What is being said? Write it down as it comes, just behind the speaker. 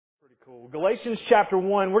Cool. Galatians chapter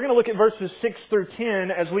 1, we're going to look at verses 6 through 10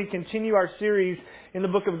 as we continue our series in the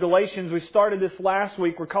book of Galatians. We started this last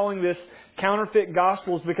week. We're calling this Counterfeit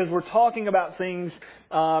Gospels because we're talking about things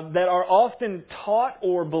that are often taught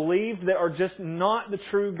or believed that are just not the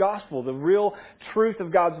true gospel, the real truth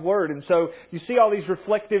of God's Word. And so you see all these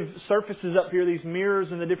reflective surfaces up here, these mirrors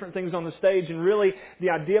and the different things on the stage. And really the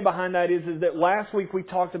idea behind that is that last week we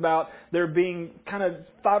talked about there being kind of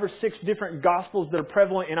 5 or 6 different gospels that are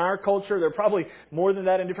prevalent in our culture. There are probably more than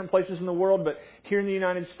that in different places in the world, but here in the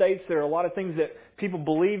United States there are a lot of things that people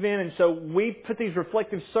believe in. And so we put these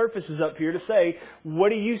reflective surfaces up here to say, what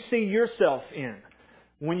do you see yourself in?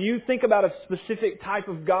 When you think about a specific type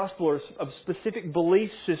of gospel or a specific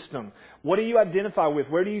belief system, what do you identify with?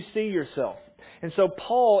 Where do you see yourself? And so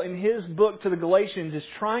Paul, in his book to the Galatians, is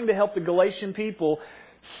trying to help the Galatian people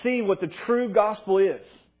see what the true gospel is.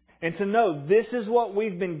 And to know this is what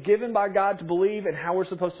we've been given by God to believe and how we're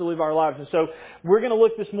supposed to live our lives. And so we're going to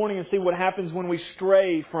look this morning and see what happens when we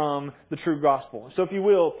stray from the true gospel. So if you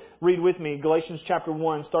will, read with me Galatians chapter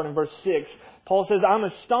 1, starting verse 6. Paul says, I'm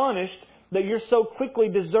astonished that you're so quickly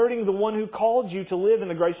deserting the one who called you to live in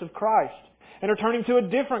the grace of Christ and are turning to a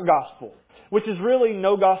different gospel, which is really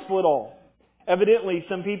no gospel at all. Evidently,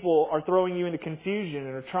 some people are throwing you into confusion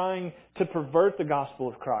and are trying to pervert the gospel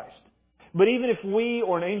of Christ. But even if we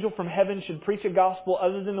or an angel from heaven should preach a gospel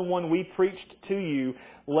other than the one we preached to you,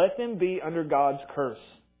 let them be under God's curse.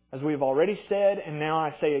 As we have already said, and now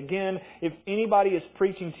I say again, if anybody is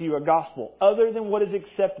preaching to you a gospel other than what is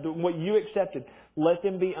accepted, what you accepted, let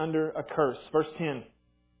them be under a curse. Verse 10.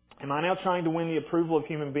 Am I now trying to win the approval of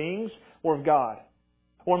human beings or of God?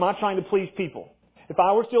 Or am I trying to please people? If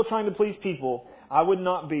I were still trying to please people, I would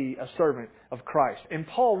not be a servant of Christ. And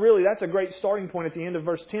Paul really, that's a great starting point at the end of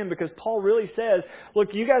verse 10 because Paul really says, look,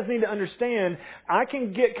 you guys need to understand, I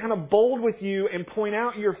can get kind of bold with you and point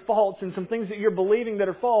out your faults and some things that you're believing that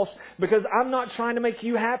are false because I'm not trying to make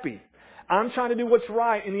you happy. I'm trying to do what's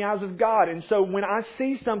right in the eyes of God. And so when I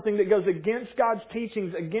see something that goes against God's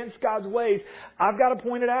teachings, against God's ways, I've got to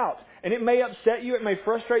point it out. And it may upset you, it may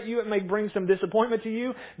frustrate you, it may bring some disappointment to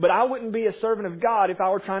you, but I wouldn't be a servant of God if I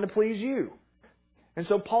were trying to please you. And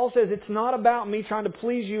so Paul says it's not about me trying to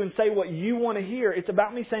please you and say what you want to hear. It's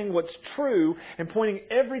about me saying what's true and pointing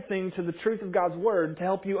everything to the truth of God's Word to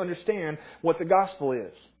help you understand what the gospel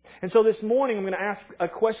is. And so this morning I'm going to ask a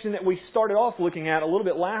question that we started off looking at a little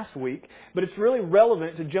bit last week, but it's really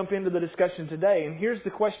relevant to jump into the discussion today. And here's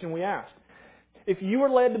the question we asked. If you were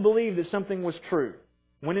led to believe that something was true,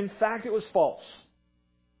 when in fact it was false,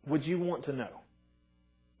 would you want to know?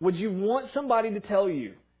 Would you want somebody to tell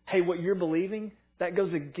you, hey, what you're believing, that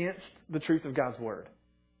goes against the truth of God's Word?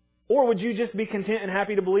 Or would you just be content and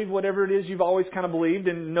happy to believe whatever it is you've always kind of believed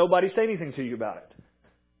and nobody say anything to you about it?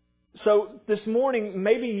 So this morning,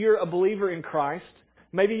 maybe you're a believer in Christ.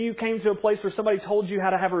 Maybe you came to a place where somebody told you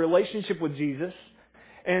how to have a relationship with Jesus.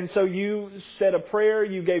 And so you said a prayer,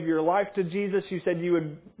 you gave your life to Jesus, you said you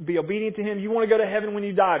would be obedient to Him, you want to go to heaven when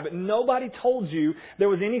you die. But nobody told you there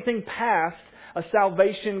was anything past a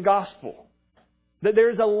salvation gospel. That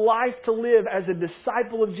there's a life to live as a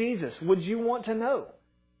disciple of Jesus. Would you want to know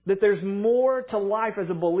that there's more to life as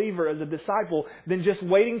a believer, as a disciple, than just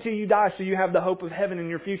waiting till you die so you have the hope of heaven in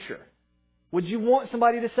your future? Would you want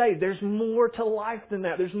somebody to say, there's more to life than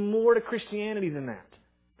that. There's more to Christianity than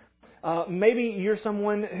that. Maybe you're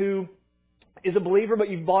someone who is a believer, but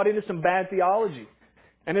you've bought into some bad theology.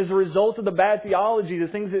 And as a result of the bad theology,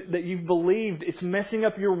 the things that you've believed, it's messing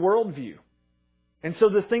up your worldview. And so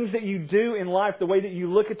the things that you do in life, the way that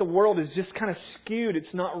you look at the world is just kind of skewed.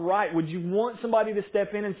 It's not right. Would you want somebody to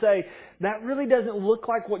step in and say, that really doesn't look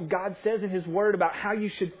like what God says in His Word about how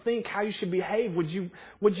you should think, how you should behave? Would you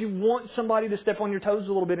want somebody to step on your toes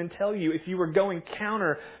a little bit and tell you if you were going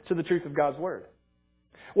counter to the truth of God's Word?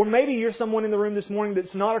 Or maybe you're someone in the room this morning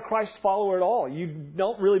that's not a Christ follower at all. You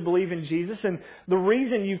don't really believe in Jesus. And the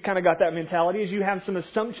reason you've kind of got that mentality is you have some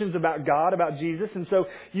assumptions about God, about Jesus. And so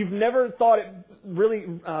you've never thought it really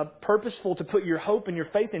purposeful to put your hope and your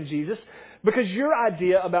faith in Jesus. Because your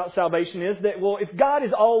idea about salvation is that, well, if God is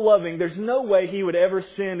all loving, there's no way He would ever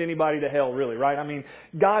send anybody to hell, really, right? I mean,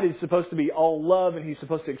 God is supposed to be all love and He's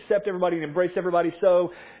supposed to accept everybody and embrace everybody.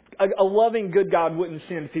 So a loving, good God wouldn't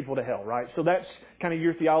send people to hell, right? So that's kind of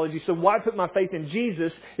your theology. So why put my faith in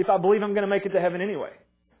Jesus if I believe I'm going to make it to heaven anyway?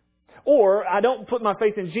 Or I don't put my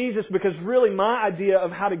faith in Jesus because really my idea of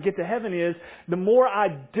how to get to heaven is the more I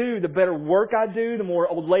do, the better work I do, the more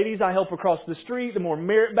old ladies I help across the street, the more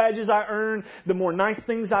merit badges I earn, the more nice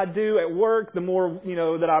things I do at work, the more,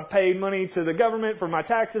 that I pay money to the government for my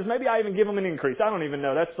taxes. Maybe I even give them an increase. I don't even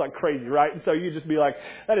know. That's like crazy, right? And so you just be like,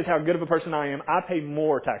 that is how good of a person I am. I pay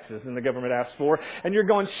more taxes than the government asks for. And you're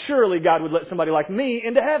going, surely God would let somebody like me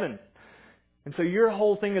into heaven. And so your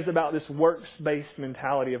whole thing is about this works-based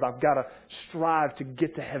mentality of I've got to strive to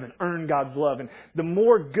get to heaven, earn God's love. And the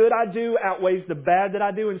more good I do outweighs the bad that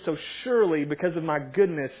I do. And so surely, because of my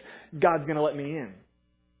goodness, God's going to let me in.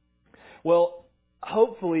 Well,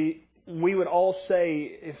 hopefully, we would all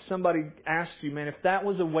say, if somebody asked you, man, if that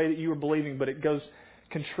was a way that you were believing, but it goes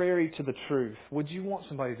contrary to the truth, would you want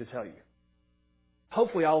somebody to tell you?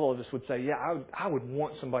 Hopefully, all of us would say, yeah, I would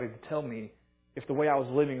want somebody to tell me if the way I was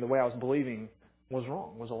living, the way I was believing was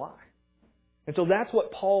wrong, was a lie. And so that's what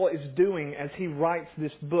Paul is doing as he writes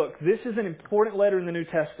this book. This is an important letter in the New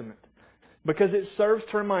Testament because it serves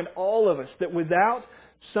to remind all of us that without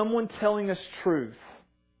someone telling us truth,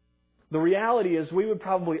 the reality is we would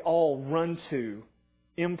probably all run to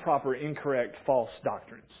improper, incorrect, false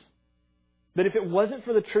doctrines. That if it wasn't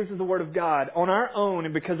for the truth of the Word of God, on our own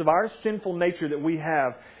and because of our sinful nature that we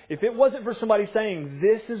have, if it wasn't for somebody saying,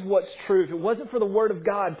 this is what's true, if it wasn't for the Word of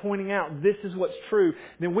God pointing out, this is what's true,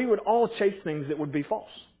 then we would all chase things that would be false.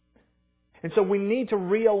 And so we need to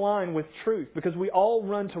realign with truth because we all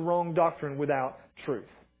run to wrong doctrine without truth.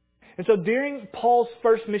 And so during Paul's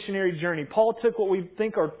first missionary journey, Paul took what we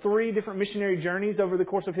think are 3 different missionary journeys over the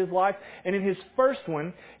course of his life. And in his first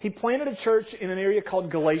one, he planted a church in an area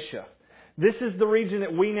called Galatia. This is the region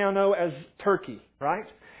that we now know as Turkey, right?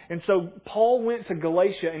 And so Paul went to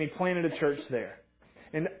Galatia and he planted a church there.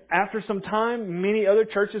 And after some time, many other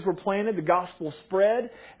churches were planted. The gospel spread.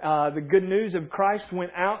 The good news of Christ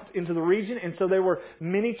went out into the region. And so there were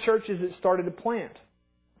many churches that started to plant.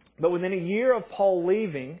 But within a year of Paul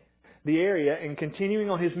leaving the area and continuing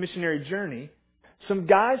on his missionary journey, some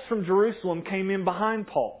guys from Jerusalem came in behind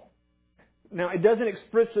Paul. Now, it doesn't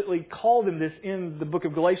explicitly call them this in the book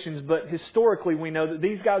of Galatians, but historically we know that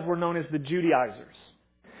these guys were known as the Judaizers.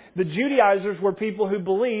 The Judaizers were people who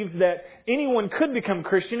believed that anyone could become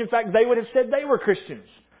Christian. In fact, they would have said they were Christians.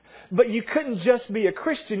 But you couldn't just be a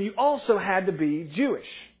Christian, you also had to be Jewish.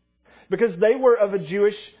 Because they were of a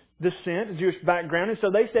Jewish descent, a Jewish background, and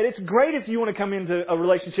so they said it's great if you want to come into a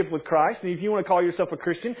relationship with Christ and if you want to call yourself a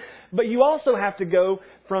Christian, but you also have to go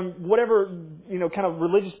from whatever, kind of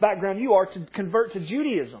religious background you are to convert to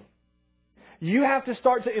Judaism. You have to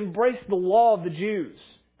start to embrace the law of the Jews.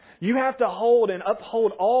 You have to hold and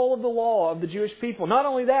uphold all of the law of the Jewish people. Not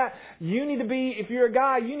only that, you need to be, if you're a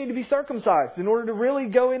guy, you need to be circumcised in order to really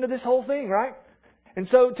go into this whole thing, right? And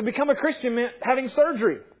so to become a Christian meant having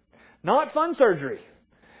surgery, not fun surgery.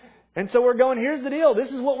 And so we're going, here's the deal. This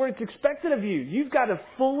is what it's expected of you. You've got to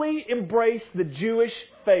fully embrace the Jewish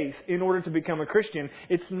faith in order to become a Christian.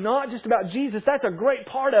 It's not just about Jesus. That's a great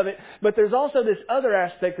part of it. But there's also this other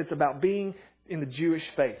aspect that's about being in the Jewish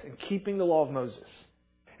faith and keeping the law of Moses.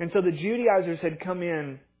 And so the Judaizers had come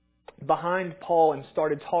in behind Paul and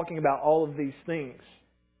started talking about all of these things.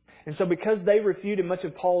 And so because they refuted much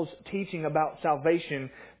of Paul's teaching about salvation,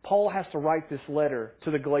 Paul has to write this letter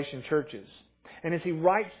to the Galatian churches. And as he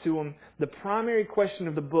writes to them, the primary question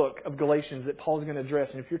of the book of Galatians that Paul's going to address,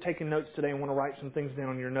 and if you're taking notes today and want to write some things down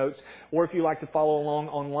on your notes, or if you like to follow along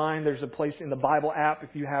online, there's a place in the Bible app. If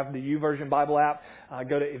you have the YouVersion Bible app,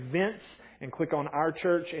 go to Events and click on Our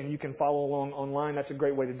Church, and you can follow along online. That's a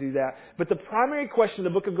great way to do that. But the primary question the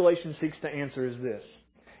book of Galatians seeks to answer is this: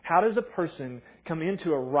 how does a person come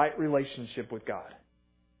into a right relationship with God?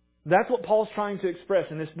 That's what Paul's trying to express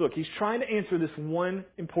in this book. He's trying to answer this one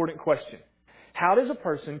important question. How does a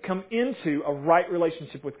person come into a right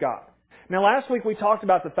relationship with God? Now, last week we talked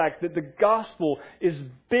about the fact that the gospel is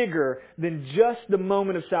bigger than just the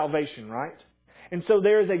moment of salvation, right? And so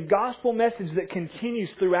there is a gospel message that continues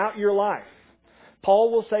throughout your life.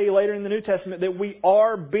 Paul will say later in the New Testament that we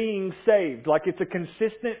are being saved, like it's a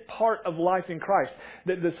consistent part of life in Christ.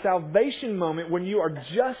 That the salvation moment when you are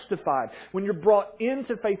justified, when you're brought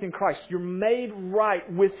into faith in Christ, you're made right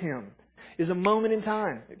with Him, is a moment in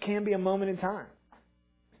time. It can be a moment in time.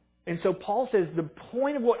 And so Paul says the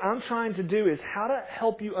point of what I'm trying to do is how to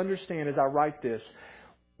help you understand as I write this,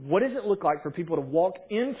 what does it look like for people to walk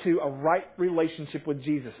into a right relationship with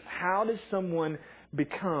Jesus? How does someone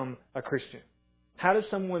become a Christian? How does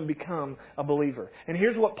someone become a believer? And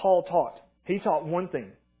here's what Paul taught. He taught one thing.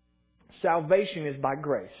 Salvation is by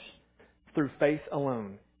grace through faith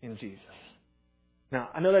alone in Jesus. Now,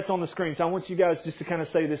 I know that's on the screen, so I want you guys just to kind of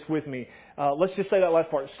say this with me. Let's just say that last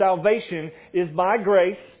part. Salvation is by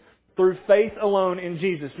grace through faith alone in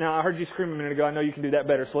Jesus. Now, I heard you scream a minute ago. I know you can do that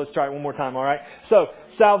better, so let's try it one more time, all right? So,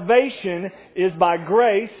 salvation is by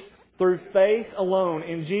grace through faith alone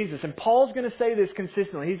in Jesus. And Paul's going to say this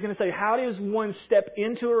consistently. He's going to say, how does one step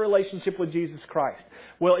into a relationship with Jesus Christ?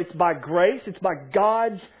 Well, it's by grace. It's by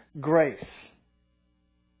God's grace.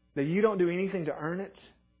 That you don't do anything to earn it.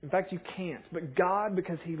 In fact, you can't. But God,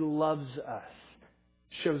 because He loves us,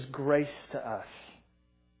 shows grace to us.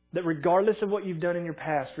 That regardless of what you've done in your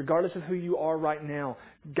past, regardless of who you are right now,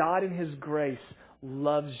 God in His grace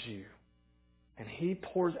loves you. And He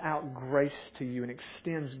pours out grace to you and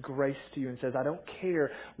extends grace to you and says, I don't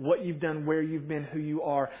care what you've done, where you've been, who you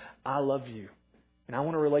are. I love you. And I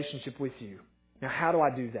want a relationship with you. Now, how do I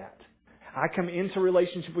do that? I come into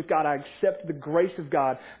relationship with God. I accept the grace of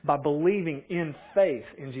God by believing in faith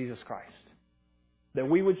in Jesus Christ. That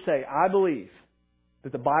we would say, I believe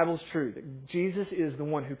that the Bible is true, that Jesus is the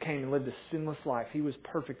one who came and lived a sinless life. He was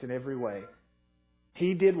perfect in every way.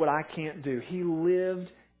 He did what I can't do. He lived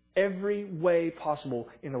every way possible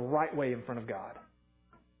in the right way in front of God.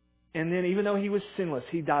 And then even though He was sinless,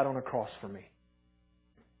 He died on a cross for me.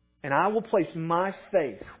 And I will place my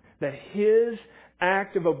faith that His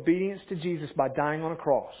act of obedience to Jesus by dying on a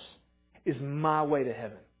cross is my way to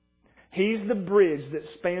heaven. He's the bridge that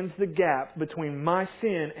spans the gap between my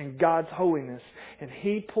sin and God's holiness, and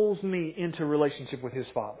He pulls me into relationship with His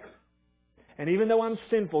Father. And even though I'm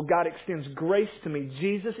sinful, God extends grace to me.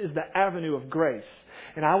 Jesus is the avenue of grace.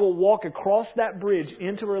 And I will walk across that bridge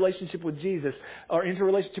into a relationship with Jesus, or into a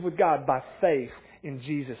relationship with God by faith in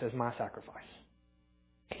Jesus as my sacrifice.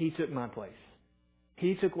 He took my place.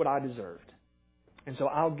 He took what I deserved. And so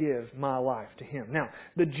I'll give my life to Him. Now,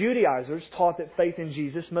 the Judaizers taught that faith in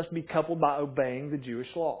Jesus must be coupled by obeying the Jewish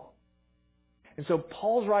law. And so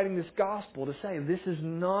Paul's writing this gospel to say, this is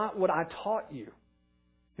not what I taught you.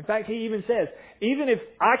 In fact, he even says, even if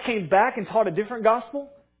I came back and taught a different gospel,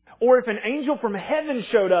 or if an angel from heaven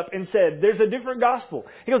showed up and said, there's a different gospel,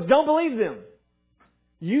 he goes, don't believe them.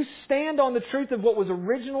 You stand on the truth of what was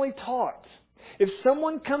originally taught. If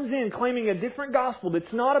someone comes in claiming a different gospel that's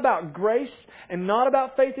not about grace and not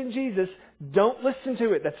about faith in Jesus, don't listen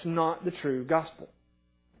to it. That's not the true gospel.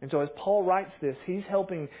 And so as Paul writes this, he's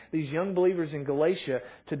helping these young believers in Galatia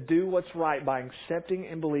to do what's right by accepting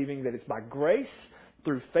and believing that it's by grace,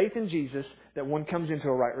 through faith in Jesus, that one comes into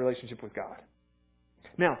a right relationship with God.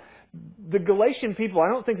 Now, the Galatian people, I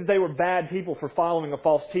don't think that they were bad people for following a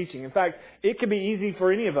false teaching. In fact, it could be easy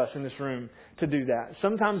for any of us in this room to do that.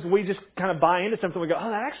 Sometimes we just kind of buy into something. We go, oh,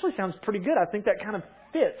 that actually sounds pretty good. I think that kind of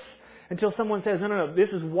fits. Until someone says, no, this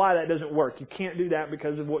is why that doesn't work. You can't do that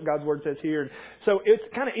because of what God's Word says here. So it's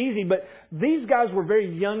kind of easy, but these guys were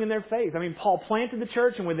very young in their faith. I mean, Paul planted the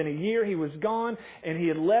church, and within a year he was gone, and he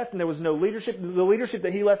had left, and there was no leadership. The leadership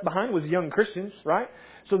that he left behind was young Christians, right?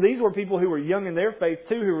 So these were people who were young in their faith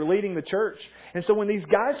too, who were leading the church. And so when these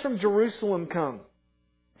guys from Jerusalem come,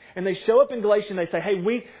 and they show up in Galatia and they say, hey,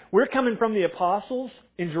 we're coming from the apostles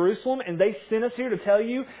in Jerusalem, and they sent us here to tell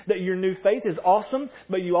you that your new faith is awesome,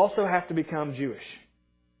 but you also have to become Jewish.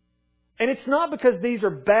 And it's not because these are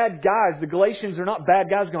bad guys. The Galatians are not bad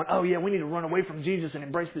guys going, oh yeah, we need to run away from Jesus and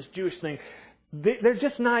embrace this Jewish thing. They're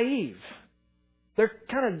just naive. They're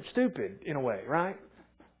kind of stupid in a way, right?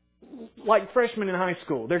 Like freshmen in high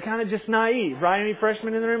school. They're kind of just naive, right? Any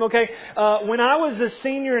freshmen in the room? Okay. When I was a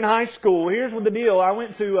senior in high school, here's what the deal. I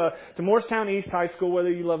went to Morristown East High School, whether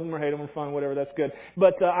you love them or hate them or fun, whatever, that's good.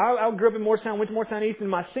 But I grew up in Morristown, went to Morristown East, and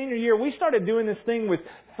my senior year, we started doing this thing with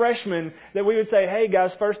freshmen that we would say, hey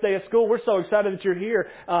guys, first day of school, we're so excited that you're here.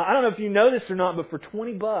 I don't know if you know this or not, but for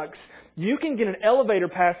 $20, you can get an elevator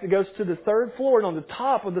pass that goes to the third floor, and on the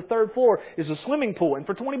top of the third floor is a swimming pool. And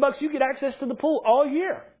for $20, you get access to the pool all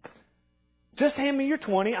year. Just hand me your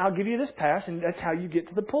 20, I'll give you this pass, and that's how you get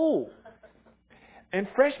to the pool. And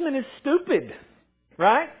freshmen is stupid,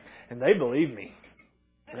 right? And they believe me.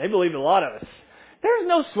 They believe a lot of us. There's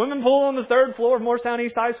no swimming pool on the third floor of Morristown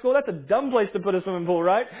East High School. That's a dumb place to put a swimming pool,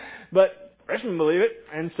 right? But freshmen believe it,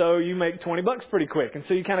 and so you make $20 pretty quick. And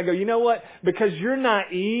so you kind of go, you know what? Because you're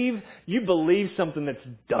naive, you believe something that's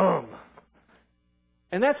dumb.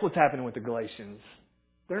 And that's what's happening with the Galatians.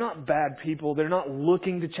 They're not bad people. They're not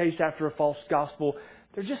looking to chase after a false gospel.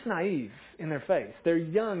 They're just naive in their faith. They're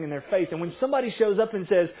young in their faith. And when somebody shows up and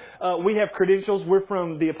says, we have credentials, we're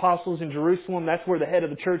from the apostles in Jerusalem, that's where the head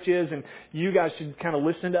of the church is, and you guys should kind of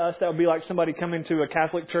listen to us. That would be like somebody coming to a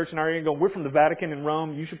Catholic church in our area and going, we're from the Vatican in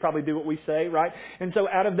Rome, you should probably do what we say, right? And so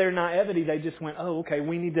out of their naivety, they just went, oh, okay,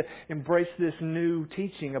 we need to embrace this new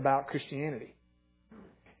teaching about Christianity.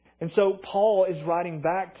 And so Paul is writing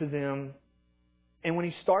back to them, and when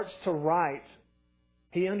he starts to write,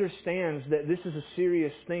 he understands that this is a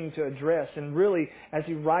serious thing to address. And really, as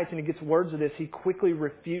he writes and he gets words of this, he quickly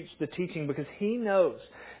refutes the teaching because he knows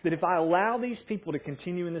that if I allow these people to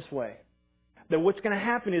continue in this way, that what's going to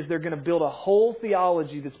happen is they're going to build a whole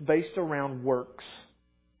theology that's based around works.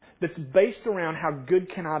 That's based around how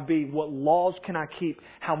good can I be, what laws can I keep,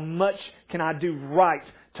 how much can I do right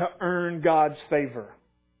to earn God's favor.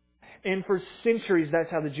 And for centuries, that's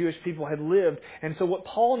how the Jewish people had lived. And so what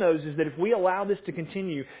Paul knows is that if we allow this to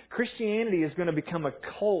continue, Christianity is going to become a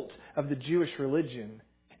cult of the Jewish religion.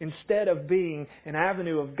 Instead of being an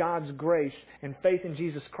avenue of God's grace and faith in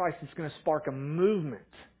Jesus Christ, it's going to spark a movement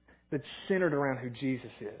that's centered around who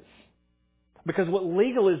Jesus is. Because what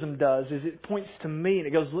legalism does is it points to me and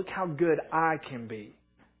it goes, look how good I can be.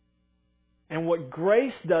 And what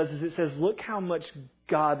grace does is it says, look how much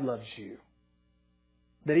God loves you.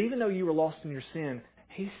 That even though you were lost in your sin,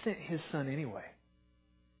 He sent His Son anyway.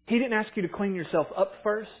 He didn't ask you to clean yourself up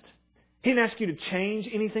first. He didn't ask you to change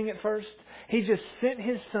anything at first. He just sent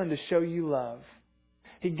His Son to show you love.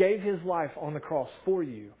 He gave His life on the cross for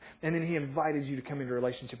you. And then He invited you to come into a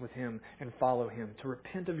relationship with Him and follow Him. To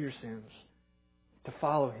repent of your sins. To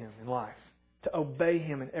follow Him in life. To obey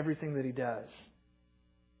Him in everything that He does.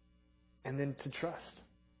 And then to trust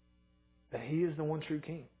that He is the one true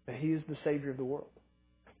King. That He is the Savior of the world.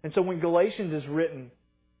 And so when Galatians is written,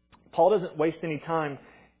 Paul doesn't waste any time.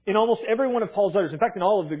 In almost every one of Paul's letters, in fact in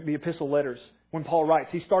all of the epistle letters, when Paul writes,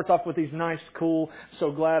 he starts off with these nice, cool, so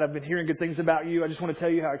glad I've been hearing good things about you. I just want to tell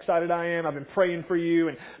you how excited I am. I've been praying for you.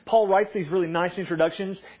 And Paul writes these really nice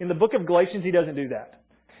introductions. In the book of Galatians, he doesn't do that.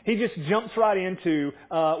 He just jumps right into,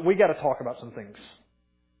 we got to talk about some things.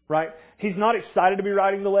 Right? He's not excited to be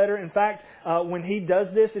writing the letter. In fact, when he does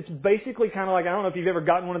this, it's basically kind of like, I don't know if you've ever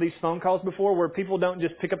gotten one of these phone calls before where people don't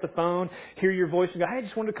just pick up the phone, hear your voice and go, hey, I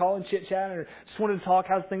just wanted to call and chit chat or just wanted to talk.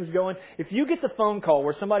 How's things going? If you get the phone call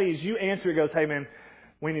where somebody, as you answer it, goes, hey man,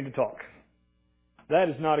 we need to talk. That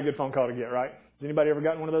is not a good phone call to get, right? Has anybody ever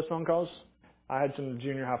gotten one of those phone calls? I had some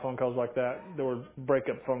junior high phone calls like that. There were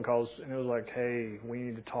breakup phone calls and it was like, hey, we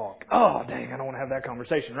need to talk. Oh, dang, I don't want to have that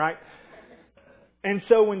conversation, right? And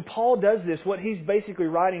so when Paul does this, what he's basically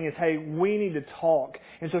writing is, hey, we need to talk.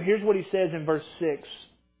 And so here's what he says in verse 6.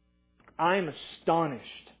 I am astonished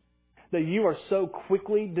that you are so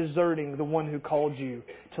quickly deserting the one who called you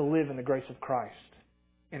to live in the grace of Christ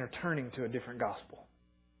and are turning to a different gospel.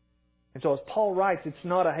 And so as Paul writes, it's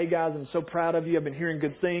not a, hey guys, I'm so proud of you. I've been hearing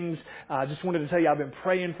good things. I just wanted to tell you I've been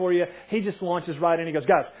praying for you. He just launches right in. He goes,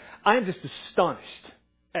 guys, I am just astonished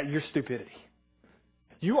at your stupidity.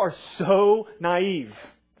 You are so naive.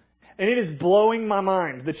 And it is blowing my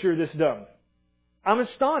mind that you're this dumb. I'm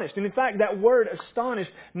astonished. And in fact, that word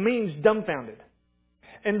astonished means dumbfounded.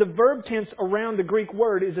 And the verb tense around the Greek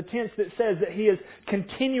word is a tense that says that he is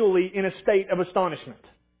continually in a state of astonishment.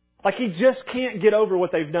 Like he just can't get over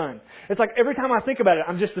what they've done. It's like every time I think about it,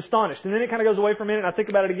 I'm just astonished. And then it kind of goes away for a minute and I think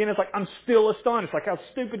about it again. It's like, I'm still astonished. Like, how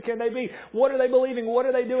stupid can they be? What are they believing? What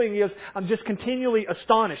are they doing? He goes, I'm just continually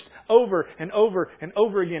astonished over and over and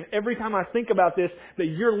over again. Every time I think about this, that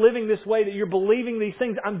you're living this way, that you're believing these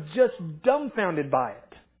things, I'm just dumbfounded by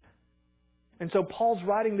it. And so Paul's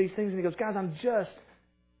writing these things and he goes, guys, I'm just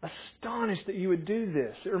astonished that you would do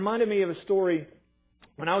this. It reminded me of a story.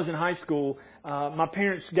 When I was in high school, my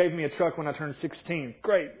parents gave me a truck when I turned 16.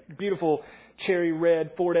 Great, beautiful cherry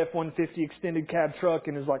red Ford F-150 extended cab truck,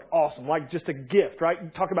 and it was like awesome, like just a gift,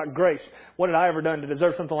 right? Talk about grace. What had I ever done to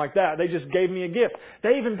deserve something like that? They just gave me a gift.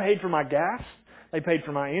 They even paid for my gas. They paid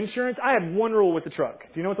for my insurance. I had one rule with the truck.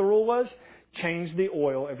 Do you know what the rule was? Change the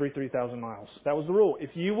oil every 3,000 miles. That was the rule.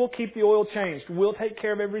 If you will keep the oil changed, we'll take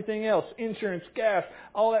care of everything else. Insurance, gas,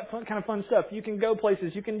 all that kind of fun stuff. You can go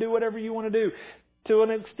places. You can do whatever you want to do. To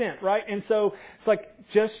an extent, right? And so it's like,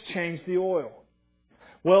 just change the oil.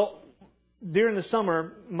 Well, during the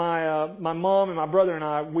summer, my mom and my brother and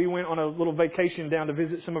I, we went on a little vacation down to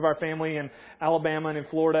visit some of our family in Alabama and in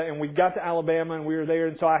Florida. And we got to Alabama and we were there.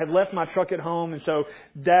 And so I had left my truck at home. And so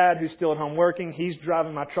Dad, who's still at home working, he's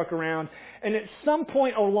driving my truck around. And at some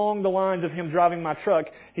point along the lines of him driving my truck,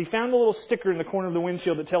 he found a little sticker in the corner of the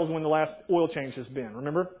windshield that tells when the last oil change has been.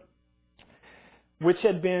 Remember? Which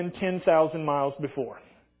had been 10,000 miles before.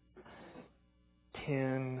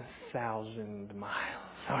 10,000 miles.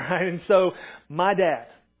 All right. And so my dad,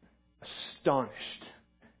 astonished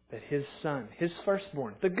that his son, his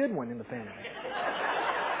firstborn, the good one in the family.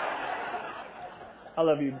 I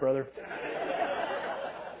love you, brother.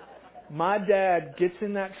 My dad gets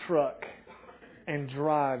in that truck and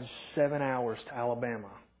drives 7 hours to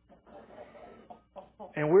Alabama.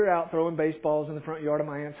 And we're out throwing baseballs in the front yard of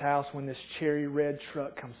my aunt's house when this cherry red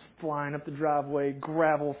truck comes flying up the driveway,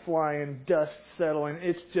 gravel flying, dust settling.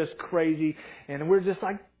 It's just crazy. And we're just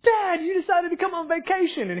like, Dad, you decided to come on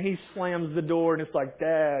vacation. And he slams the door and it's like,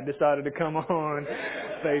 Dad decided to come on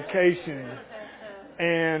vacation.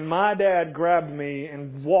 And my dad grabbed me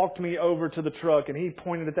and walked me over to the truck and he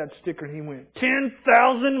pointed at that sticker and he went,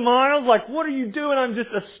 10,000 miles? Like, what are you doing? I'm just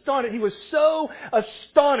astonished. He was so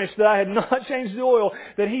astonished that I had not changed the oil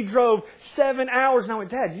that he drove 7 hours. And I went,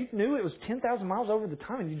 Dad, you knew it was 10,000 miles over the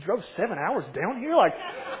time and you drove 7 hours down here? Like,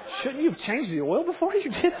 shouldn't you have changed the oil before you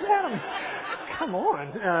did that? I mean, come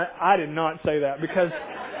on. I did not say that because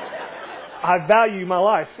I value my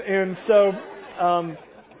life. And so,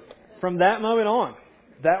 from that moment on,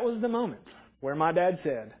 that was the moment where my dad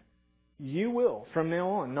said, you will, from now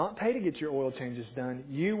on, not pay to get your oil changes done.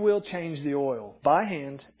 You will change the oil by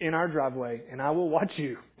hand in our driveway, and I will watch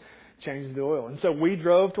you change the oil. And so we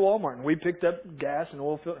drove to Walmart, and we picked up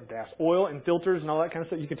oil and filters and all that kind of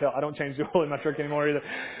stuff. You can tell I don't change the oil in my truck anymore either.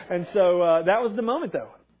 And so that was the moment,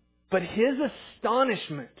 though. But his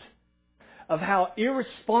astonishment of how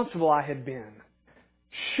irresponsible I had been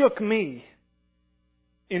shook me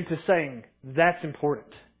into saying, that's important.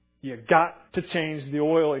 You got to change the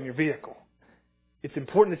oil in your vehicle. It's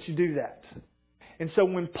important that you do that. And so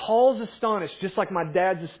when Paul's astonished, just like my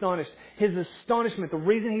dad's astonished, his astonishment, the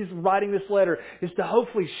reason he's writing this letter is to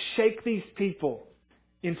hopefully shake these people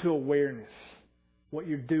into awareness. What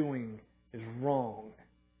you're doing is wrong.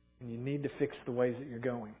 And you need to fix the ways that you're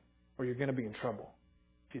going, or you're going to be in trouble.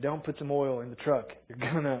 If you don't put some oil in the truck, you're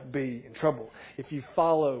going to be in trouble. If you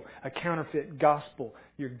follow a counterfeit gospel,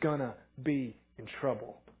 you're going to be in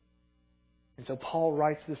trouble. And so Paul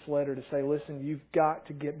writes this letter to say, listen, you've got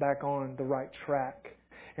to get back on the right track.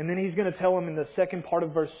 And then he's going to tell them in the second part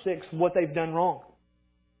of verse 6 what they've done wrong.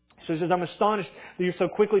 So he says, I'm astonished that you're so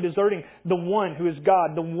quickly deserting the one who is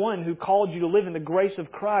God, the one who called you to live in the grace of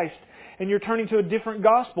Christ, and you're turning to a different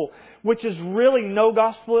gospel, which is really no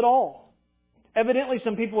gospel at all. Evidently,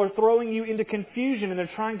 some people are throwing you into confusion and they're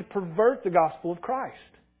trying to pervert the gospel of Christ.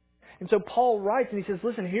 And so Paul writes and he says,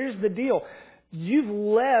 listen, here's the deal. You've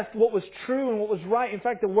left what was true and what was right. In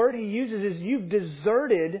fact, the word he uses is you've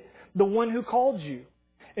deserted the one who called you.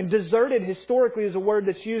 And deserted historically is a word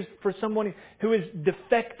that's used for someone who is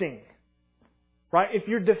defecting. Right? If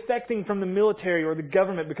you're defecting from the military or the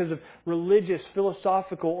government because of religious,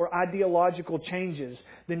 philosophical, or ideological changes,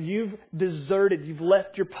 then you've deserted, you've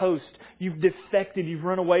left your post, you've defected, you've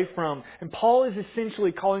run away from. And Paul is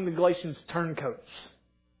essentially calling the Galatians turncoats.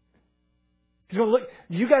 He's going, look,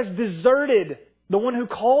 you guys deserted the one who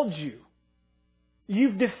called you.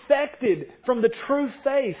 You've defected from the true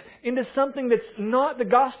faith into something that's not the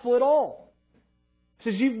gospel at all. It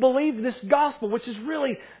says you've believed this gospel, which is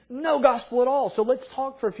really no gospel at all. So let's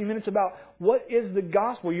talk for a few minutes about what is the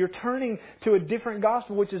gospel. You're turning to a different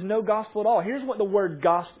gospel, which is no gospel at all. Here's what the word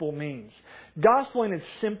gospel means. Gospel in its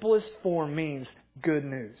simplest form means good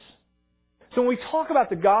news. So when we talk about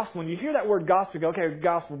the gospel, when you hear that word gospel, you go, okay,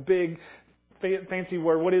 gospel, big, fancy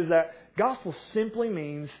word. What is that? Gospel simply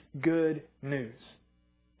means good news.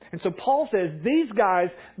 And so Paul says these guys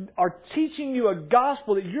are teaching you a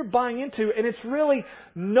gospel that you're buying into, and it's really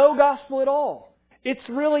no gospel at all. It's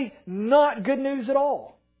really not good news at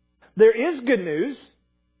all. There is good news,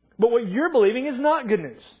 but what you're believing is not good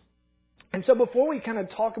news. And so before we kind of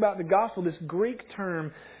talk about the gospel, this Greek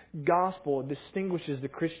term gospel distinguishes the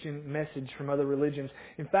Christian message from other religions.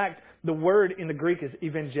 In fact, the word in the Greek is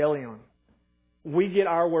evangelion. We get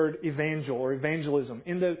our word evangel or evangelism.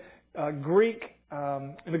 In the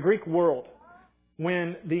Greek world,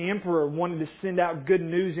 when the emperor wanted to send out good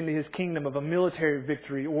news into his kingdom of a military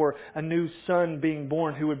victory or a new son being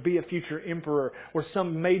born who would be a future emperor or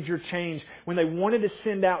some major change, when they wanted to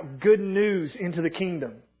send out good news into the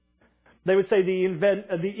kingdom, they would say the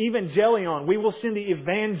evangelion, we will send the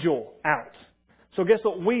evangel out. So guess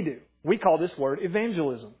what we do? We call this word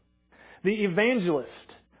evangelism. The evangelist,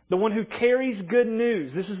 the one who carries good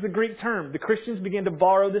news. This is the Greek term. The Christians began to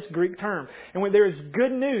borrow this Greek term. And when there is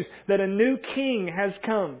good news that a new king has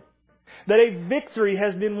come, that a victory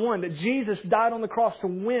has been won, that Jesus died on the cross to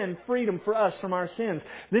win freedom for us from our sins.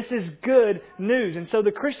 This is good news. And so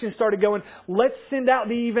the Christians started going, let's send out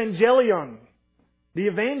the evangelion, the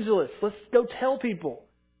evangelist. Let's go tell people.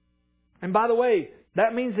 And by the way,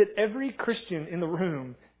 that means that every Christian in the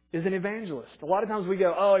room is an evangelist. A lot of times we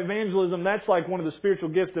go, oh, evangelism, that's like one of the spiritual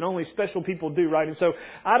gifts that only special people do, right? And so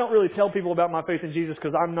I don't really tell people about my faith in Jesus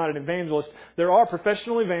because I'm not an evangelist. There are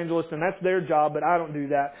professional evangelists, and that's their job, but I don't do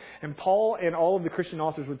that. And Paul and all of the Christian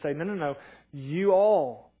authors would say, no,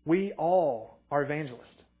 we all are evangelists.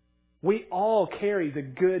 We all carry the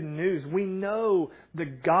good news. We know the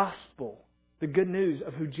gospel, the good news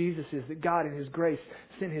of who Jesus is, that God in His grace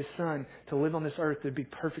sent His Son to live on this earth, to be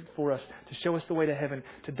perfect for us, to show us the way to heaven,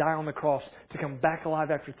 to die on the cross, to come back alive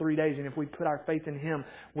after 3 days. And if we put our faith in Him,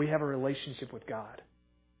 we have a relationship with God.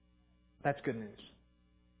 That's good news.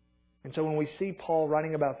 And so when we see Paul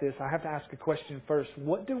writing about this, I have to ask a question first.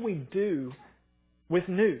 What do we do with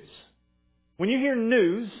news? When you hear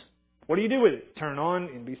news, what do you do with it? Turn on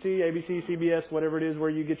NBC, ABC, CBS, whatever it is where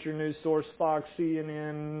you get your news source, Fox,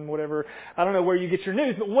 CNN, whatever. I don't know where you get your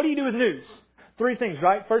news, but what do you do with news? 3 things,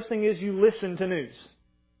 right? First thing is you listen to news.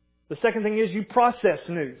 The second thing is you process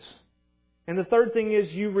news. And the third thing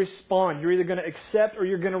is you respond. You're either going to accept or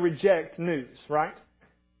you're going to reject news, right?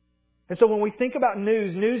 And so when we think about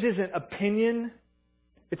news, news isn't opinion.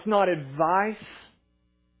 It's not advice.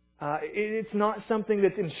 It's not something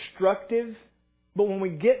that's instructive. But when we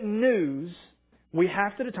get news, we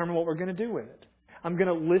have to determine what we're going to do with it. I'm going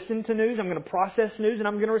to listen to news, I'm going to process news, and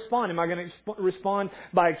I'm going to respond. Am I going to respond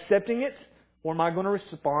by accepting it, or am I going to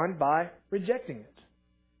respond by rejecting it?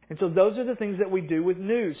 And so those are the things that we do with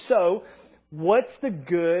news. So, what's the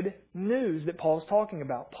good news that Paul's talking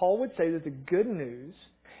about? Paul would say that the good news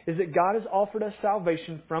is that God has offered us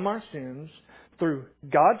salvation from our sins through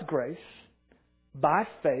God's grace by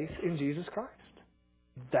faith in Jesus Christ.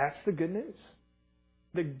 That's the good news.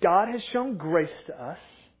 That God has shown grace to us,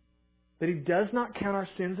 that He does not count our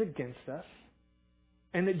sins against us,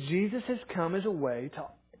 and that Jesus has come as a way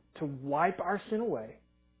to wipe our sin away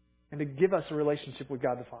and to give us a relationship with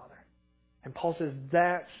God the Father. And Paul says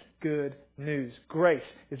that's good news. Grace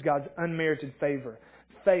is God's unmerited favor.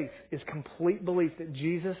 Faith is complete belief that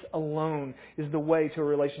Jesus alone is the way to a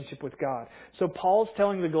relationship with God. So Paul's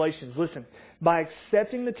telling the Galatians, listen, by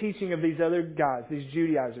accepting the teaching of these other guys, these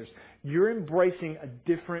Judaizers, you're embracing a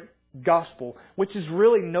different gospel, which is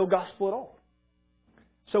really no gospel at all.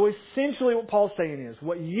 So essentially what Paul's saying is,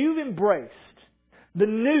 what you've embraced, the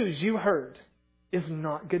news you heard, is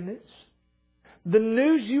not good news. The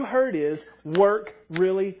news you heard is, work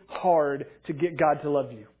really hard to get God to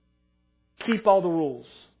love you. Keep all the rules.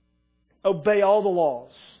 Obey all the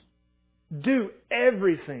laws. Do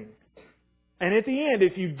everything. And at the end,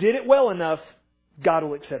 if you did it well enough, God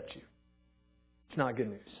will accept you. It's not good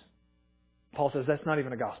news. Paul says that's not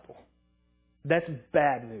even a gospel. That's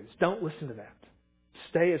bad news. Don't listen to that.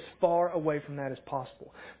 Stay as far away from that as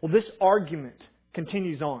possible. Well, this argument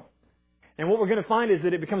continues on. And what we're going to find is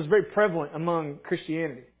that it becomes very prevalent among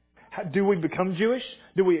Christianity. Do we become Jewish?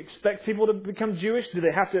 Do we expect people to become Jewish? Do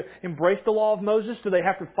they have to embrace the law of Moses? Do they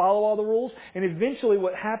have to follow all the rules? And eventually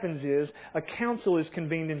what happens is a council is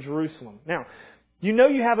convened in Jerusalem. Now, you know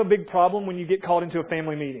you have a big problem when you get called into a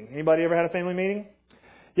family meeting. Anybody ever had a family meeting?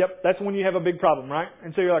 Yep, that's when you have a big problem, right?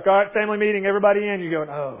 And so you're like, all right, family meeting, everybody in. You're going,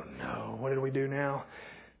 oh no, what did we do now?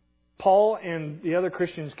 Paul and the other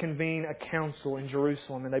Christians convene a council in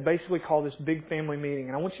Jerusalem, and they basically call this big family meeting.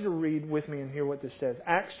 And I want you to read with me and hear what this says.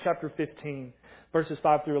 Acts chapter 15, verses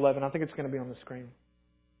 5 through 11. I think it's going to be on the screen.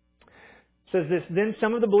 It says this, then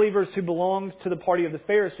some of the believers who belonged to the party of the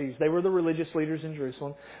Pharisees, they were the religious leaders in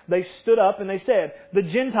Jerusalem, they stood up and they said, the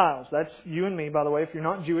Gentiles, that's you and me, by the way, if you're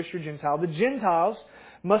not Jewish, you're Gentile, the Gentiles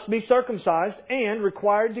must be circumcised and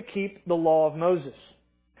required to keep the law of Moses.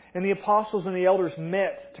 And the apostles and the elders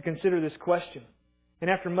met to consider this question. And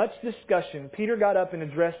after much discussion, Peter got up and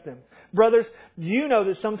addressed them. Brothers, you know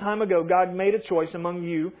that some time ago God made a choice among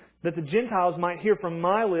you that the Gentiles might hear from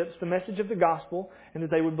my lips the message of the gospel and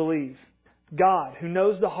that they would believe. God, who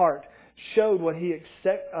knows the heart, showed that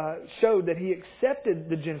He accepted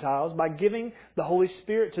the Gentiles by giving the Holy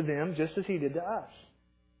Spirit to them just as He did to us.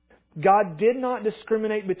 God did not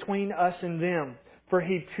discriminate between us and them, for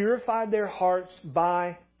He purified their hearts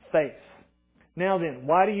by faith. Now then,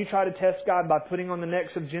 why do you try to test God by putting on the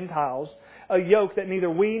necks of Gentiles a yoke that neither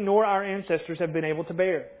we nor our ancestors have been able to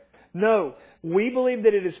bear? No, we believe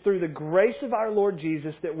that it is through the grace of our Lord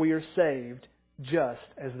Jesus that we are saved, just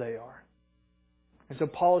as they are. And so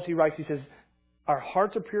Paul, as he writes, he says, our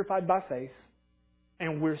hearts are purified by faith,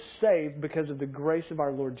 and we're saved because of the grace of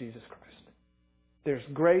our Lord Jesus Christ. There's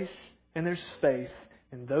grace and there's faith,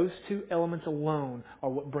 and those two elements alone are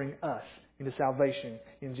what bring us into salvation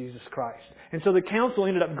in Jesus Christ. And so the council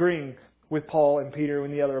ended up agreeing with Paul and Peter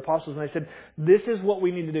and the other apostles, and they said, this is what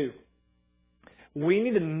we need to do. We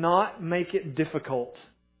need to not make it difficult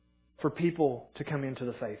for people to come into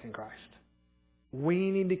the faith in Christ. We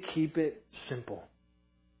need to keep it simple.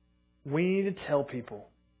 We need to tell people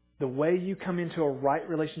the way you come into a right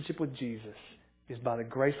relationship with Jesus is by the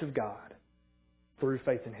grace of God through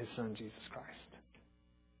faith in His Son, Jesus Christ.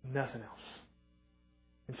 Nothing else.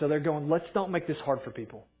 And so they're going, let's don't make this hard for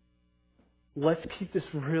people. let's keep this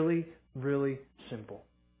really, really simple.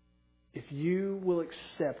 If you will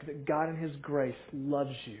accept that God in His grace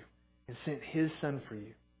loves you and sent His Son for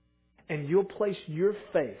you, and you'll place your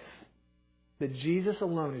faith that Jesus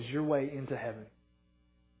alone is your way into heaven,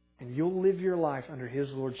 and you'll live your life under His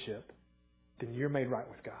lordship, then you're made right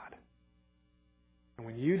with God. And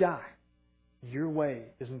when you die, your way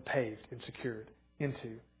is paved and secured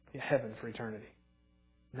into heaven for eternity.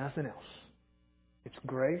 Nothing else. It's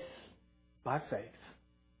grace by faith.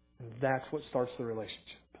 And that's what starts the relationship.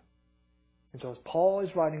 And so as Paul is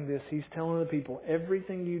writing this, he's telling the people,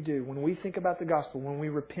 everything you do, when we think about the gospel, when we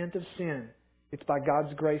repent of sin, it's by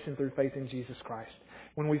God's grace and through faith in Jesus Christ.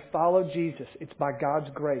 When we follow Jesus, it's by God's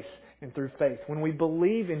grace and through faith. When we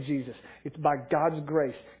believe in Jesus, it's by God's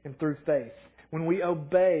grace and through faith. When we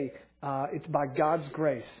obey, it's by God's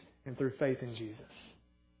grace and through faith in Jesus.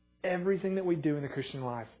 Everything that we do in the Christian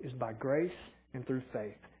life is by grace and through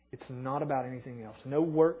faith. It's not about anything else. No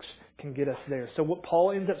works can get us there. So what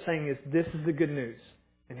Paul ends up saying is, this is the good news.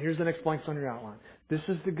 And here's the next blanks on your outline. This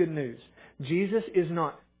is the good news. Jesus is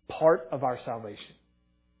not part of our salvation.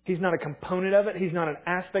 He's not a component of it. He's not an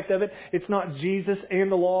aspect of it. It's not Jesus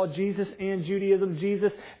and the law, Jesus and Judaism,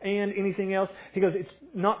 Jesus and anything else. He goes, it's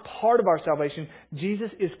not part of our salvation. Jesus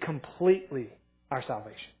is completely our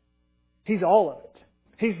salvation. He's all of it.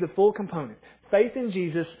 He's the full component. Faith in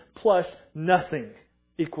Jesus plus nothing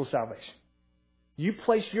equals salvation. You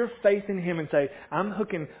place your faith in Him and say, I'm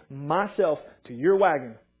hooking myself to your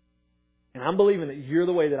wagon, and I'm believing that you're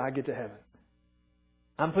the way that I get to heaven.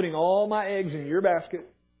 I'm putting all my eggs in your basket.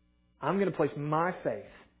 I'm going to place my faith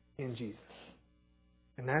in Jesus.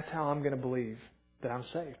 And that's how I'm going to believe that I'm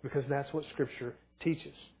saved, because that's what Scripture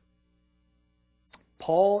teaches.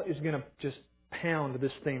 Paul is going to just pound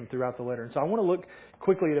this theme throughout the letter. And so I want to look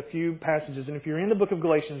quickly at a few passages. And if you're in the book of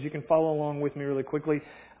Galatians, you can follow along with me really quickly.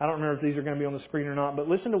 I don't remember if these are going to be on the screen or not, but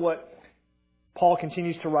listen to what Paul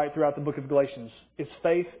continues to write throughout the book of Galatians. It's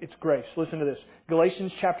faith, it's grace. Listen to this.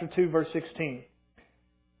 Galatians chapter 2, verse 16.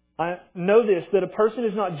 I know this, that a person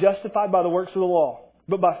is not justified by the works of the law,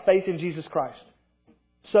 but by faith in Jesus Christ.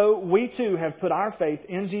 So we too have put our faith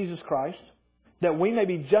in Jesus Christ, that we may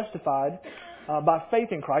be justified by faith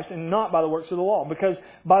in Christ and not by the works of the law. Because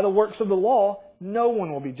by the works of the law, no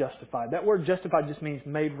one will be justified. That word justified just means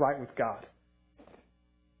made right with God.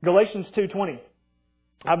 Galatians 2:20.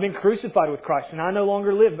 I've been crucified with Christ, and I no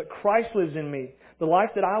longer live, but Christ lives in me. The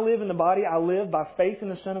life that I live in the body, I live by faith in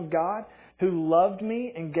the Son of God, who loved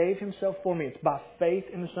me and gave Himself for me. It's by faith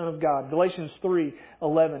in the Son of God. Galatians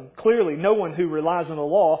 3:11. Clearly, no one who relies on the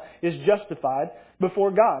law is justified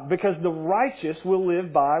before God, because the righteous will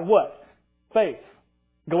live by what? Faith.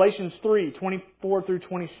 Galatians 3:24 through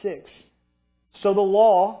 26. So the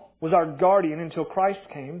law was our guardian until Christ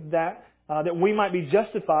came, that we might be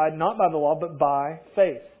justified not by the law, but by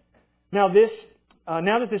faith. Now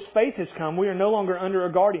that this faith has come, we are no longer under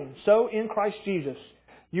a guardian. So in Christ Jesus,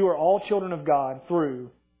 you are all children of God through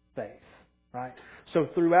faith. Right? So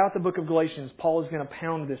throughout the book of Galatians, Paul is going to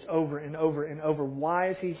pound this over and over and over. Why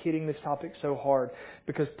is he hitting this topic so hard?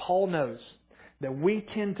 Because Paul knows that we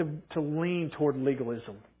tend to lean toward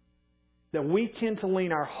legalism. That we tend to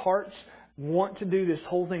lean, our hearts want to do this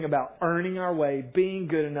whole thing about earning our way, being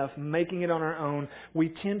good enough, making it on our own.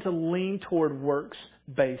 We tend to lean toward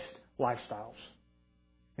works-based lifestyles.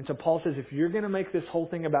 And so Paul says, if you're going to make this whole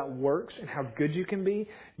thing about works and how good you can be,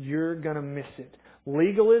 you're going to miss it.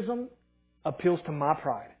 Legalism appeals to my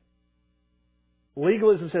pride.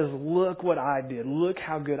 Legalism says, look what I did. Look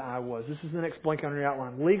how good I was. This is the next blank on your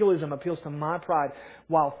outline. Legalism appeals to my pride,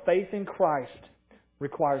 while faith in Christ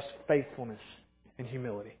requires faithfulness and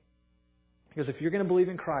humility. Because if you're going to believe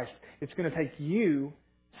in Christ, it's going to take you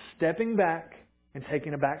stepping back and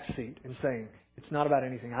taking a back seat and saying, it's not about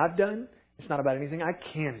anything I've done. It's not about anything I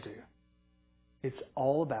can do. It's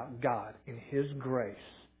all about God in His grace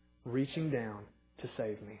reaching down to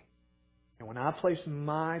save me. And when I place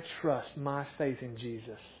my trust, my faith in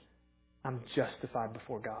Jesus, I'm justified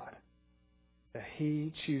before God. That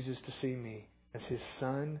He chooses to see me as His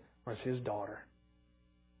son or as His daughter.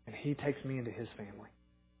 And He takes me into His family.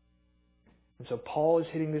 And so Paul is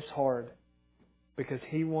hitting this hard because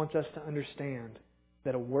he wants us to understand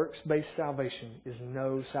that a works-based salvation is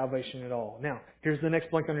no salvation at all. Now, here's the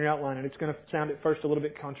next blank on your outline, and it's going to sound at first a little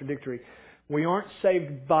bit contradictory. We aren't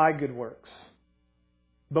saved by good works,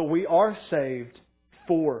 but we are saved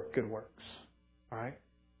for good works. All right?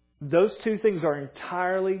 Those two things are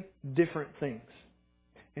entirely different things.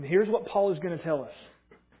 And here's what Paul is going to tell us.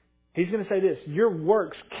 He's going to say this: your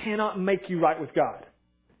works cannot make you right with God.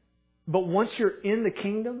 But once you're in the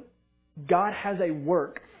kingdom, God has a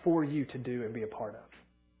work for you to do and be a part of.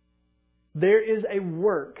 There is a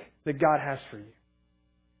work that God has for you.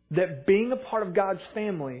 That being a part of God's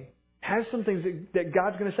family has some things that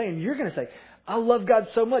God's going to say, and you're going to say, I love God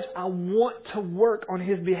so much, I want to work on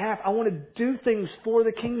His behalf. I want to do things for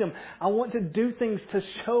the kingdom. I want to do things to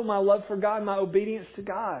show my love for God, my obedience to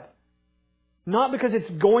God. Not because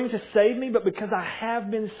it's going to save me, but because I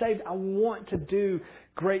have been saved. I want to do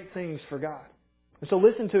great things for God. And so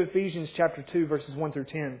listen to Ephesians chapter 2, verses 1 through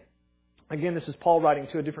 10. Again, this is Paul writing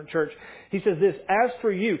to a different church. He says this, As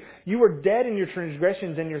for you, you were dead in your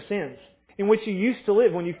transgressions and your sins, in which you used to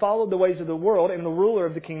live when you followed the ways of the world and the ruler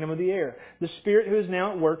of the kingdom of the air, the spirit who is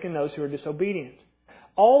now at work in those who are disobedient.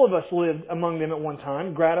 All of us lived among them at one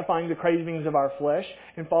time, gratifying the cravings of our flesh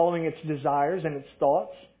and following its desires and its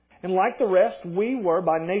thoughts. And like the rest, we were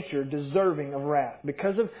by nature deserving of wrath.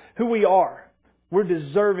 Because of who we are, we're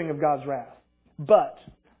deserving of God's wrath. But,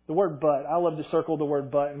 the word but, I love to circle the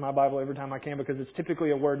word but in my Bible every time I can because it's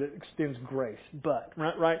typically a word that extends grace. But,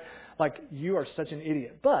 right? Like, you are such an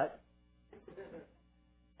idiot. But,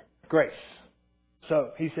 grace.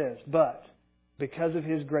 So, he says, but, because of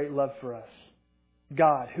His great love for us,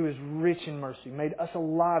 God, who is rich in mercy, made us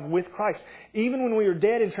alive with Christ, even when we were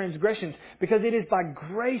dead in transgressions, because it is by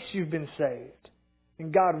grace you've been saved.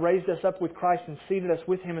 And God raised us up with Christ and seated us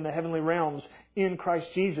with Him in the heavenly realms in Christ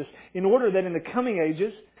Jesus, in order that in the coming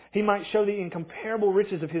ages He might show the incomparable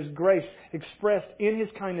riches of His grace expressed in His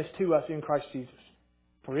kindness to us in Christ Jesus.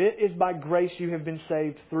 For it is by grace you have been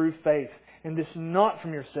saved through faith, and this not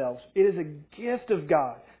from yourselves. It is a gift of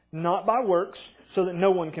God, not by works, so that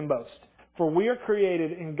no one can boast. For we are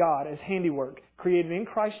created in God as handiwork, created in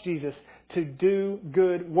Christ Jesus to do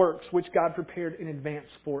good works, which God prepared in advance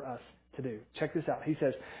for us to do. Check this out. He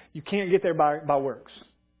says, you can't get there by works.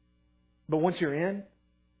 But once you're in,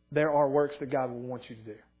 there are works that God will want you to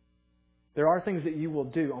do. There are things that you will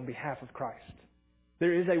do on behalf of Christ.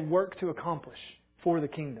 There is a work to accomplish for the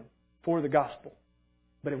kingdom, for the gospel.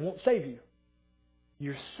 But it won't save you.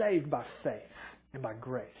 You're saved by faith and by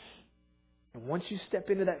grace. And once you step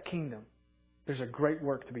into that kingdom, there's a great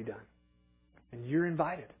work to be done. And you're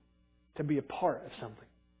invited to be a part of something.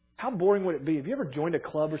 How boring would it be? Have you ever joined a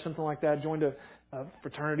club or something like that? Joined a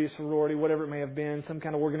fraternity, a sorority, whatever it may have been, some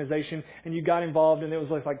kind of organization, and you got involved and it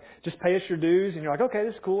was like, just pay us your dues. And you're like, okay,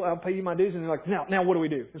 this is cool. I'll pay you my dues. And they're like, now what do we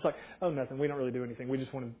do? It's like, oh, nothing. We don't really do anything. We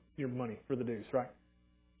just wanted your money for the dues, right?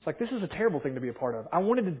 It's like, this is a terrible thing to be a part of. I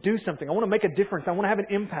wanted to do something. I want to make a difference. I want to have an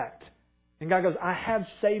impact. And God goes, I have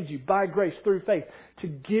saved you by grace through faith to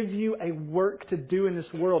give you a work to do in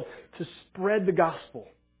this world, to spread the gospel.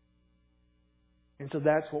 And so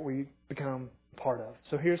that's what we become part of.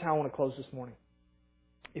 So here's how I want to close this morning.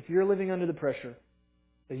 If you're living under the pressure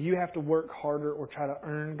that you have to work harder or try to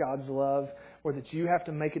earn God's love, or that you have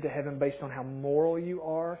to make it to heaven based on how moral you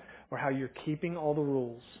are or how you're keeping all the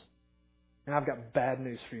rules, and I've got bad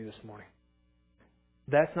news for you this morning.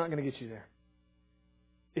 That's not going to get you there.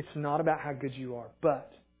 It's not about how good you are.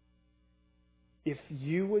 But if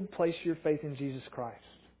you would place your faith in Jesus Christ,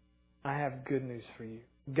 I have good news for you.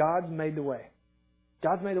 God's made the way.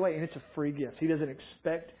 God's made the way, and it's a free gift. He doesn't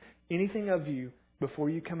expect anything of you before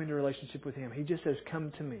you come into a relationship with Him. He just says,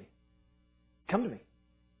 come to me. Come to me,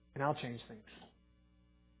 and I'll change things.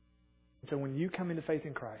 And so when you come into faith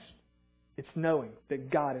in Christ, it's knowing that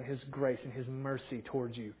God in His grace and His mercy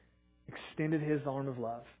towards you extended His arm of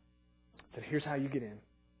love. Said, here's how you get in.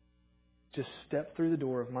 Just step through the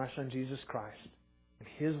door of my Son Jesus Christ and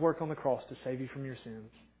His work on the cross to save you from your sins.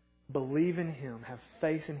 Believe in Him. Have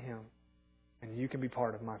faith in Him. And you can be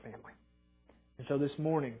part of my family. And so this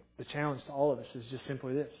morning, the challenge to all of us is just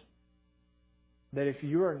simply this. That if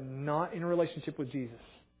you are not in a relationship with Jesus,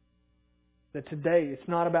 that today it's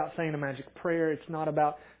not about saying a magic prayer. It's not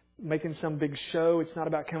about making some big show. It's not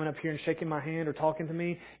about coming up here and shaking my hand or talking to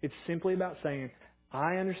me. It's simply about saying,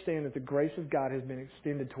 I understand that the grace of God has been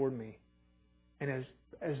extended toward me. And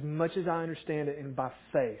as much as I understand it, and by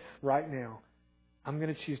faith, right now, I'm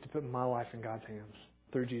going to choose to put my life in God's hands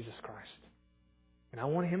through Jesus Christ. And I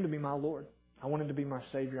want Him to be my Lord. I want Him to be my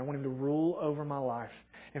Savior. I want Him to rule over my life.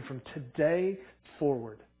 And from today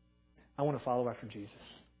forward, I want to follow after Jesus.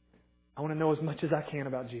 I want to know as much as I can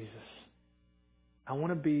about Jesus. I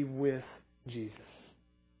want to be with Jesus.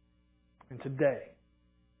 And today,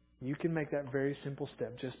 you can make that very simple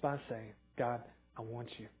step just by saying, God, I want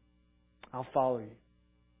you. I'll follow you.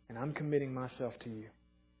 And I'm committing myself to you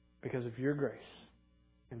because of your grace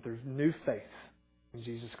and through new faith in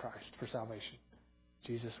Jesus Christ for salvation.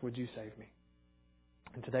 Jesus, would you save me?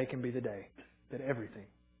 And today can be the day that everything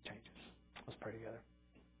changes. Let's pray together.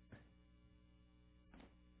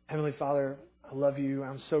 Heavenly Father, I love you.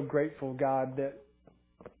 I'm so grateful, God, that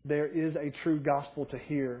there is a true gospel to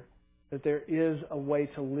hear that there is a way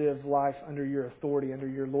to live life under your authority, under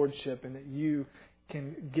your lordship, and that you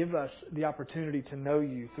can give us the opportunity to know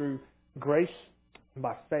you through grace and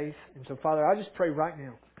by faith. And so, Father, I just pray right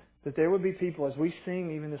now that there would be people, as we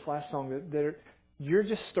sing even this last song, that you're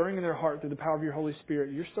just stirring in their heart through the power of your Holy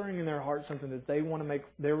Spirit. You're stirring in their heart something that they want to make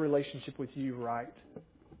their relationship with you right.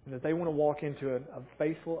 And that they want to walk into a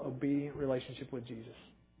faithful, obedient relationship with Jesus.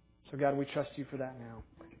 So God, we trust you for that now.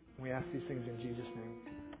 And we ask these things in Jesus'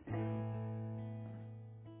 name.